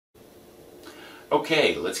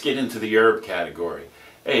Okay, let's get into the herb category.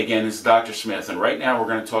 Hey again, this is Dr. Smith, and right now we're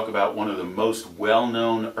going to talk about one of the most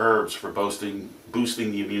well-known herbs for boosting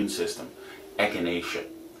the immune system, Echinacea.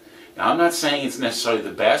 Now I'm not saying it's necessarily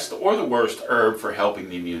the best or the worst herb for helping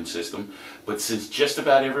the immune system, but since just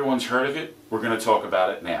about everyone's heard of it, we're going to talk about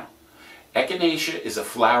it now. Echinacea is a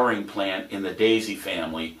flowering plant in the daisy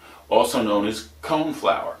family, also known as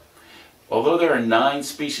coneflower. Although there are 9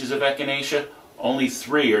 species of Echinacea, only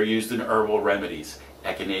 3 are used in herbal remedies: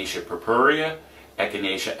 Echinacea purpurea,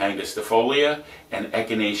 Echinacea angustifolia, and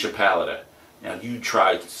Echinacea pallida. Now you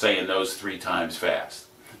try saying those 3 times fast.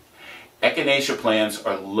 Echinacea plants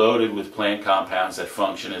are loaded with plant compounds that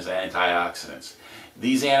function as antioxidants.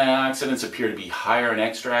 These antioxidants appear to be higher in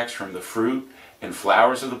extracts from the fruit and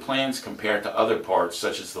flowers of the plants compared to other parts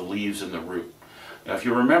such as the leaves and the root. Now if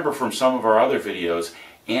you remember from some of our other videos,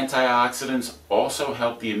 antioxidants also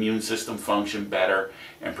help the immune system function better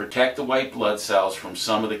and protect the white blood cells from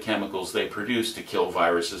some of the chemicals they produce to kill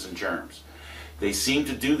viruses and germs. They seem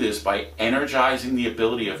to do this by energizing the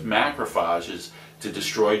ability of macrophages to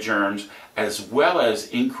destroy germs, as well as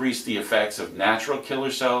increase the effects of natural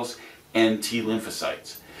killer cells and T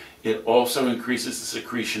lymphocytes. It also increases the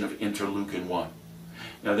secretion of interleukin-1.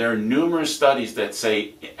 Now there are numerous studies that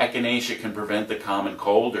say Echinacea can prevent the common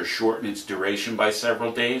cold or shorten its duration by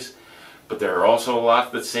several days, but there are also a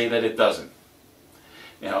lot that say that it doesn't.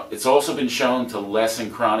 Now it's also been shown to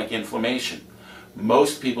lessen chronic inflammation.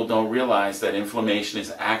 Most people don't realize that inflammation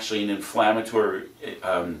is actually an inflammatory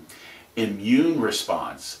immune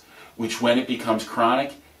response, which when it becomes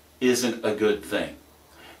chronic isn't a good thing.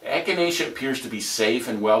 Echinacea appears to be safe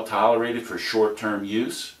and well tolerated for short-term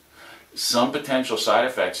use. Some potential side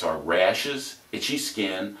effects are rashes, itchy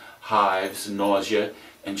skin, hives, nausea,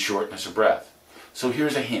 and shortness of breath. So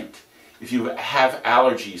here's a hint. If you have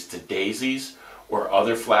allergies to daisies or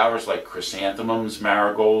other flowers like chrysanthemums,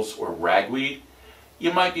 marigolds, or ragweed,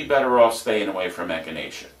 you might be better off staying away from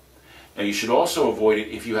Echinacea. Now you should also avoid it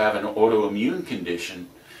if you have an autoimmune condition,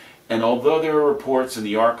 and although there are reports in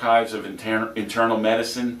the archives of internal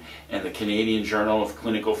medicine and the Canadian Journal of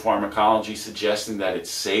Clinical Pharmacology suggesting that it's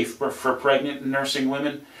safe for pregnant and nursing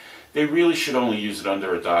women, they really should only use it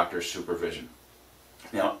under a doctor's supervision.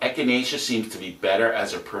 Now, Echinacea seems to be better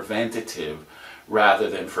as a preventative rather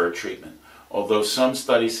than for a treatment, although some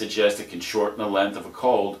studies suggest it can shorten the length of a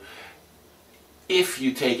cold if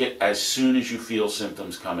you take it as soon as you feel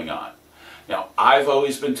symptoms coming on. Now, I've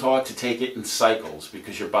always been taught to take it in cycles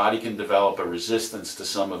because your body can develop a resistance to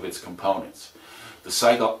some of its components. The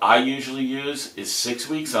cycle I usually use is 6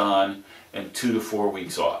 weeks on and 2 to 4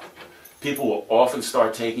 weeks off. People will often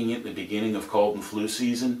start taking it in the beginning of cold and flu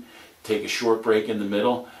season, take a short break in the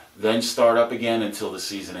middle, then start up again until the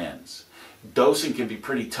season ends. Dosing can be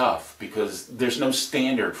pretty tough because there's no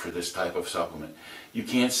standard for this type of supplement. You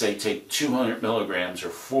can't say take 200 milligrams or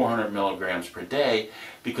 400 milligrams per day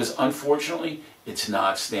because unfortunately it's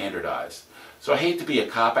not standardized. So I hate to be a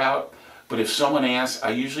cop-out, but if someone asks,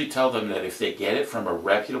 I usually tell them that if they get it from a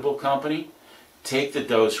reputable company, take the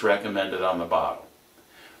dose recommended on the bottle.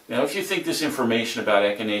 Now if you think this information about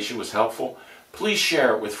Echinacea was helpful, please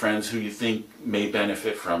share it with friends who you think may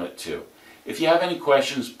benefit from it too. If you have any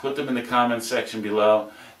questions, put them in the comments section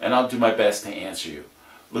below and I'll do my best to answer you.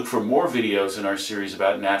 Look for more videos in our series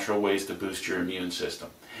about natural ways to boost your immune system.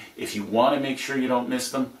 If you want to make sure you don't miss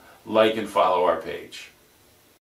them, like and follow our page.